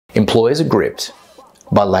Employers are gripped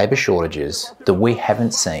by labour shortages that we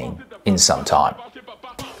haven't seen in some time.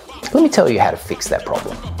 Let me tell you how to fix that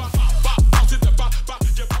problem.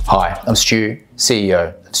 Hi, I'm Stu,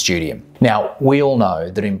 CEO of Studium. Now, we all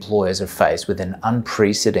know that employers are faced with an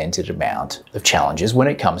unprecedented amount of challenges when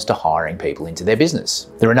it comes to hiring people into their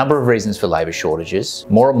business. There are a number of reasons for labour shortages.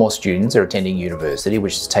 More and more students are attending university,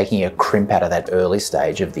 which is taking a crimp out of that early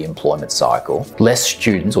stage of the employment cycle. Less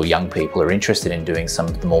students or young people are interested in doing some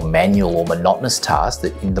of the more manual or monotonous tasks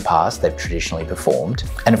that in the past they've traditionally performed.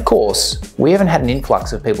 And of course, we haven't had an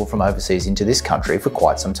influx of people from overseas into this country for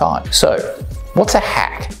quite some time. So, what's a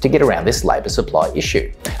hack to get around this labour supply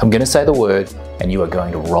issue? I'm going to say the word and you are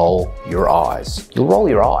going to roll your eyes. You'll roll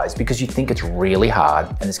your eyes because you think it's really hard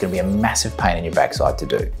and it's going to be a massive pain in your backside to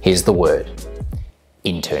do. Here's the word: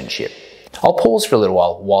 internship. I'll pause for a little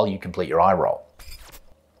while you complete your eye roll.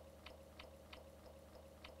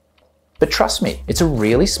 But trust me, it's a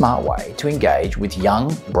really smart way to engage with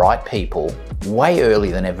young, bright people way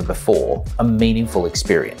earlier than ever before, a meaningful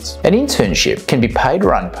experience. An internship can be paid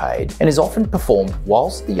or unpaid and is often performed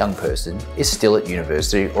whilst the young person is still at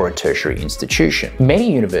university or a tertiary institution.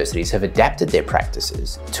 Many universities have adapted their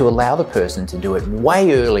practices to allow the person to do it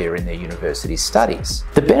way earlier in their university studies.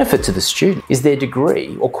 The benefit to the student is their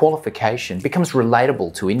degree or qualification becomes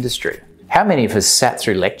relatable to industry. How many of us sat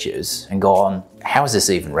through lectures and gone, how is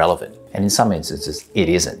this even relevant? And in some instances, it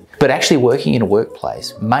isn't. But actually working in a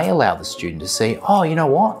workplace may allow the student to see, oh, you know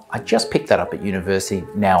what? I just picked that up at university,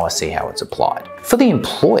 now I see how it's applied. For the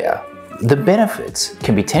employer, the benefits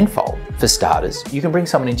can be tenfold. For starters, you can bring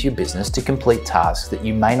someone into your business to complete tasks that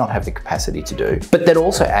you may not have the capacity to do, but that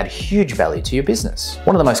also add huge value to your business.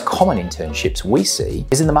 One of the most common internships we see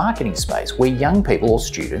is in the marketing space, where young people or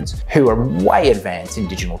students who are way advanced in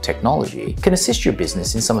digital technology can assist your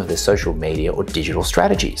business in some of their social media or digital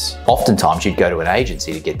strategies. Oftentimes, you'd go to an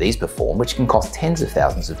agency to get these performed, which can cost tens of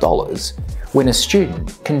thousands of dollars, when a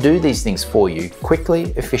student can do these things for you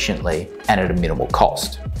quickly, efficiently, and at a minimal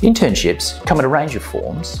cost. Internships come in a range of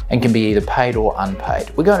forms and can be either paid or unpaid.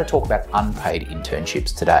 We're going to talk about unpaid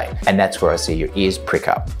internships today, and that's where I see your ears prick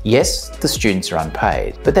up. Yes, the students are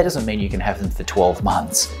unpaid, but that doesn't mean you can have them for 12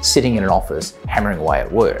 months sitting in an office hammering away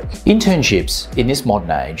at work. Internships in this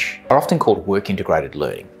modern age are often called work integrated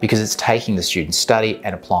learning because it's taking the student's study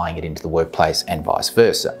and applying it into the workplace and vice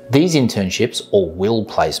versa. These internships, or will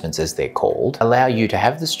placements as they're called, allow you to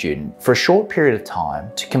have the student for a short period of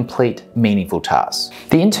time to complete meaningful tasks.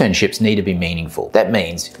 The internships need to be meaningful. That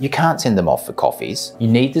means you can't send them off for coffees. You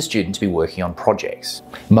need the student to be working on projects.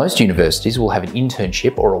 Most universities will have an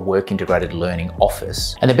internship or a work integrated learning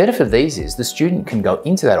office. And the benefit of these is the student can go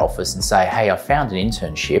into that office and say, hey, I found an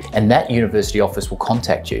internship, and that university office will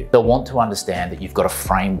contact you. They'll want to understand that you've got a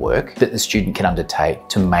framework that the student can undertake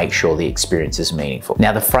to make sure the experience is meaningful.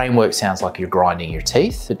 Now, the framework sounds like you're grinding your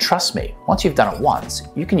teeth, but trust me, once you've done it once,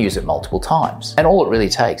 you can use it multiple times. And all it really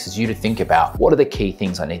takes is you to think about, what are the key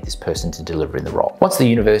things I need this person to deliver in the role? Once the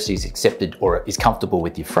university is accepted or is comfortable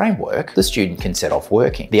with your framework, the student can set off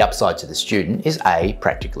working. The upside to the student is A,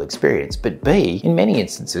 practical experience, but B, in many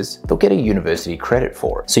instances, they'll get a university credit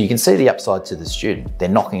for it. So you can see the upside to the student. They're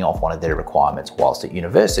knocking off one of their requirements whilst at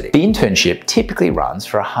university. The internship typically runs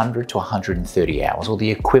for 100 to 130 hours, or the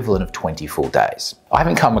equivalent of 20 full days. I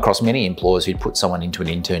haven't come across many employers who'd put someone into an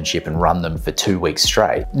internship and run them for 2 weeks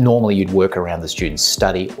straight. Normally you'd work around the student's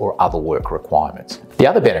study or other work requirements. The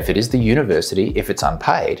other benefit is the university, if it's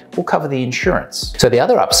unpaid, will cover the insurance. So the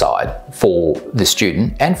other upside for the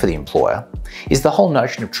student and for the employer is the whole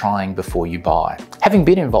notion of trying before you buy. Having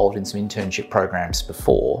been involved in some internship programs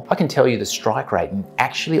before, I can tell you the strike rate in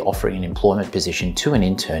actually offering an employment position to an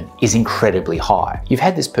intern is incredibly high. You've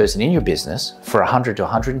had this person in your business for 100 to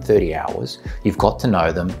 130 hours, you've got to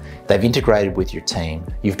know them, they've integrated with your team,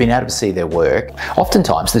 you've been able to see their work.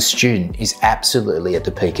 Oftentimes the student is absolutely at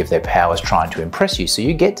the peak of their powers trying to impress you, so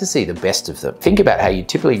you get to see the best of them. Think about how you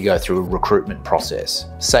typically go through a recruitment process.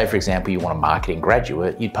 Say for example you want a marketing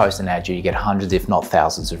graduate, you'd post an ad, you get hundreds if not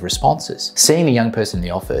thousands of responses. Seeing the young person in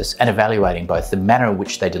the office and evaluating both the manner in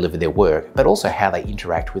which they deliver their work, but also how they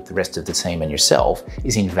interact with the rest of the team and yourself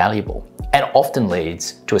is invaluable, and often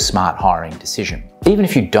leads to a smart hiring decision. Even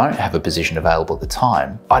if you don't have a position available at the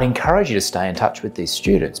time, I'd encourage you to stay in touch with these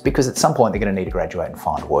students because at some point they're going to need to graduate and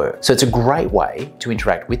find work. So it's a great way to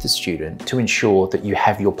interact with the student to ensure that you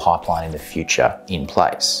have your pipeline in the future in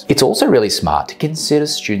place. It's also really smart to consider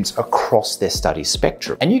students across their study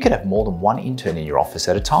spectrum, and you can have more than one intern in your office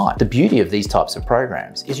at a time. The beauty of these types of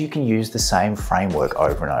programs is you can use the same framework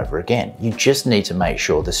over and over again. You just need to make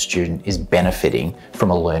sure the student is benefiting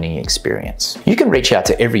from a learning experience. You can reach out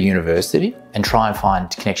to every university and try and find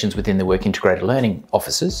connections within the work integrated learning learning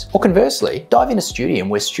offices, or conversely, dive into Studium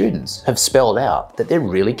where students have spelled out that they're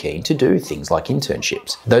really keen to do things like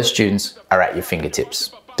internships. Those students are at your fingertips.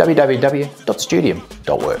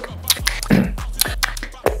 www.studium.work.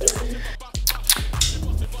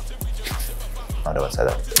 I don't want to say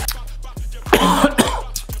that.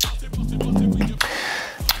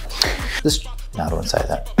 No, I don't want to say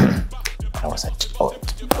that. I don't want to say. Oh.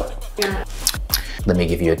 Let me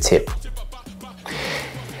give you a tip.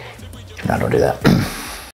 No, don't do that.